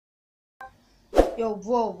Yo,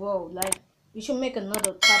 bro, like, we should make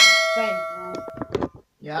another type of friend, bro.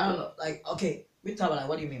 Yeah, I don't know. Like, okay, we talk about like,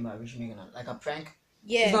 what do you mean by we should make like a prank?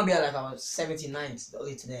 Yeah. It's gonna be like our 79th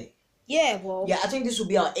only today. Yeah, bro. Yeah, I think this will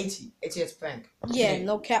be our 80th prank. Yeah, today.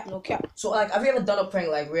 no cap. So like, have you ever done a prank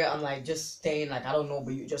like where I'm like just staying like I don't know,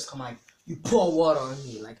 but you just come like you pour water on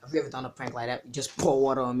me? Like, have you ever done a prank like that? You just pour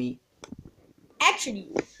water on me? Actually,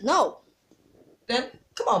 no. Then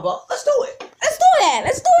come on, bro. Let's do it. Let's do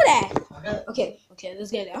that. Okay,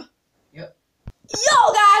 let's get it, huh? Yep.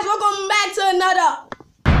 Yo, guys, welcome back to another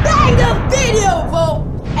banger video, bro.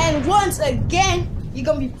 And once again, you're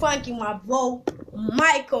gonna be pranking my bro,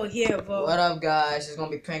 Michael here, bro. What up, guys? He's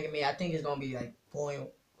gonna be pranking me. I think he's gonna be like pouring,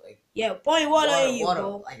 like pouring water in you,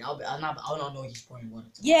 bro. Like I don't know he's pouring water.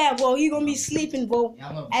 Yeah, bro, you're gonna be sleeping, bro.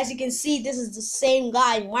 Yeah, as you can see, this is the same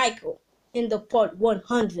guy, Michael, in the part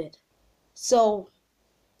 100. So,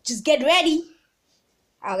 just get ready.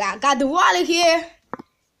 I got the water here.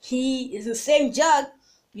 He is the same jug.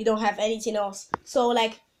 We don't have anything else. So,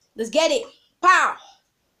 like, let's get it. Pow!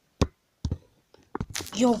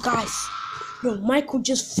 Yo, guys. Yo, Michael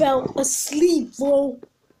just fell asleep, bro.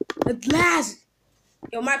 At last.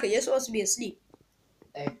 Yo, Michael, you're supposed to be asleep.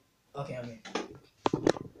 Hey, okay.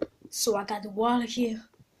 So, I got the water here.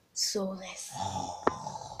 So, let's...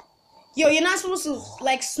 Yo, you're not supposed to,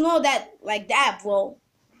 like, snore that like that, bro.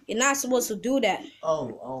 You're not supposed to do that.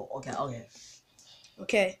 Oh, okay.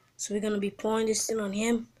 Okay, so we're gonna be pouring this thing on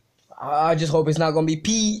him. I just hope it's not gonna be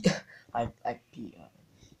pee. Like pee.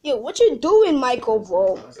 Yo, what you doing, Michael,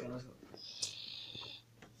 bro? Let's go.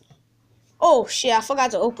 Oh shit, I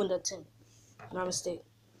forgot to open the thing. My mistake.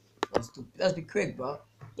 Let's be quick, bro.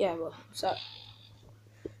 Yeah, bro. Sorry.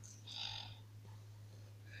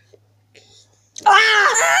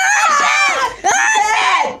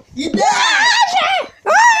 You dead!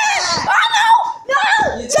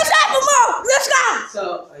 Just have more. Let's go.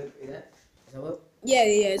 So, is that what? Yeah,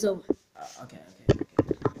 it's over. Okay.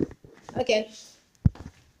 Okay.